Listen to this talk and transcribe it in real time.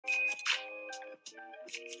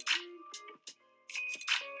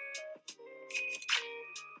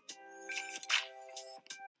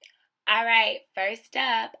All right, first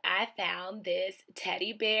up, I found this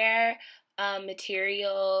teddy bear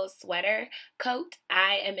material sweater coat.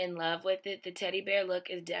 I am in love with it. The teddy bear look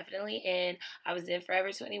is definitely in. I was in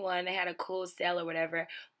Forever 21. They had a cool sale or whatever,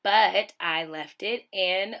 but I left it,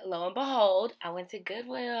 and lo and behold, I went to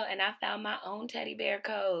Goodwill and I found my own teddy bear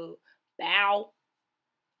coat. Bow.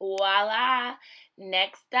 Voila.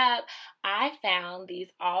 Next up, I found these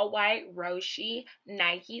all white Roshi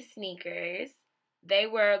Nike sneakers. They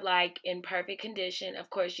were like in perfect condition. Of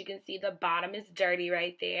course, you can see the bottom is dirty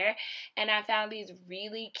right there. And I found these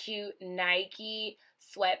really cute Nike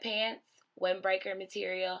sweatpants, windbreaker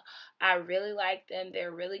material. I really like them.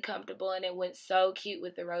 They're really comfortable and it went so cute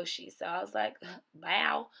with the Roshi. So I was like,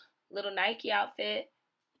 wow, little Nike outfit.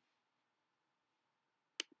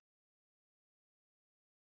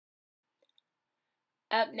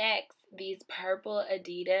 Up next, these purple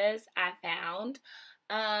Adidas I found.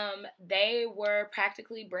 They were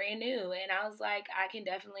practically brand new, and I was like, I can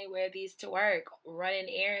definitely wear these to work, running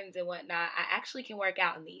errands and whatnot. I actually can work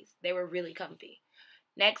out in these. They were really comfy.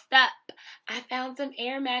 Next up, I found some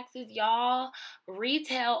Air Maxes, y'all.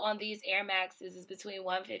 Retail on these Air Maxes is between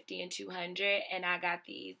 150 and 200, and I got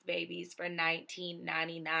these babies for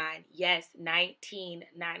 19.99. Yes,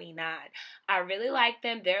 19.99. I really like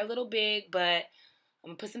them. They're a little big, but I'm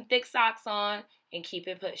going to put some thick socks on and keep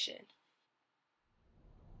it pushing.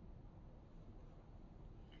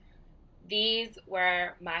 These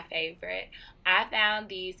were my favorite. I found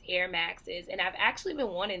these Air Maxes, and I've actually been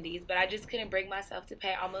wanting these, but I just couldn't bring myself to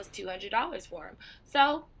pay almost $200 for them.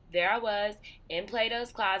 So there I was in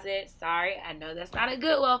Plato's Closet. Sorry, I know that's not a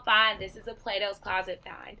Goodwill find. This is a Plato's Closet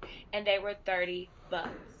find, and they were 30 bucks.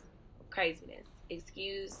 Craziness.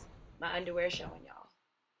 Excuse my underwear showing, y'all.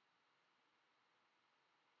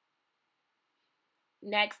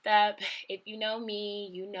 Next up, if you know me,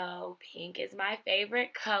 you know pink is my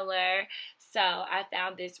favorite color. So I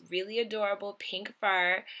found this really adorable pink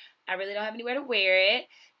fur. I really don't have anywhere to wear it.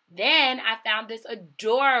 Then I found this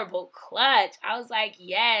adorable clutch. I was like,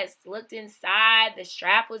 yes, looked inside. The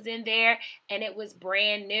strap was in there and it was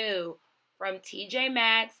brand new from TJ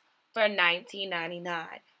Maxx for $19.99.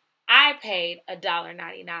 I paid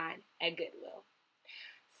 $1.99 at Goodwill.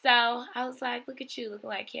 So I was like, look at you looking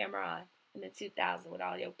like Cameron in the 2000 with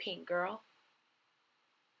all your pink, girl.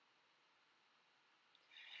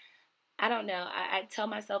 I don't know. I tell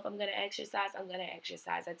myself I'm going to exercise. I'm going to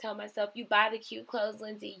exercise. I tell myself, you buy the cute clothes,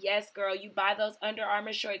 Lindsay. Yes, girl. You buy those Under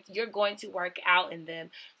Armour shorts. You're going to work out in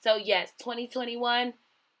them. So, yes, 2021,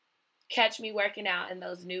 catch me working out in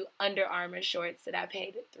those new Under Armour shorts that I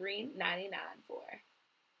paid $3.99 for.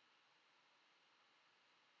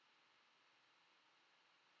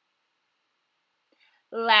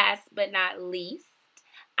 Last but not least,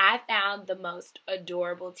 I found the most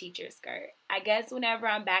adorable teacher skirt. I guess whenever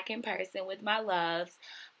I'm back in person with my loves,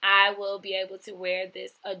 I will be able to wear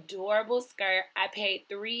this adorable skirt I paid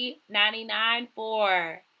 $3.99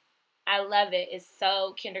 for. I love it. It's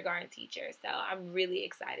so kindergarten teacher, so I'm really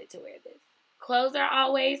excited to wear this. Clothes are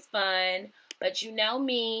always fun, but you know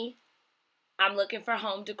me, I'm looking for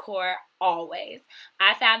home decor always.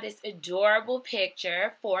 I found this adorable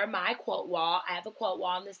picture for my quote wall. I have a quote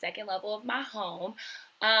wall on the second level of my home.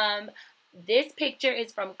 Um, this picture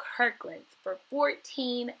is from Kirkland's for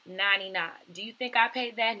 $14.99. Do you think I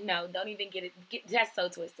paid that? No, don't even get it. That's so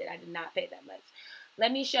twisted. I did not pay that much.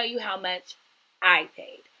 Let me show you how much I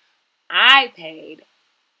paid. I paid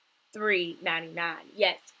 $3.99.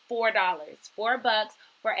 Yes, $4. $4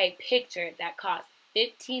 for a picture that cost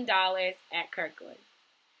 $15 at Kirkland.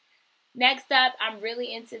 Next up, I'm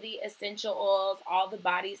really into the essential oils, all the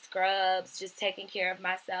body scrubs, just taking care of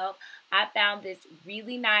myself. I found this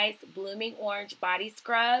really nice blooming orange body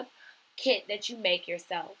scrub kit that you make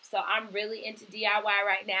yourself. So I'm really into DIY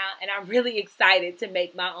right now, and I'm really excited to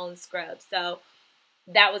make my own scrub. So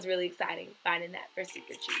that was really exciting, finding that for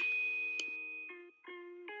super cheap.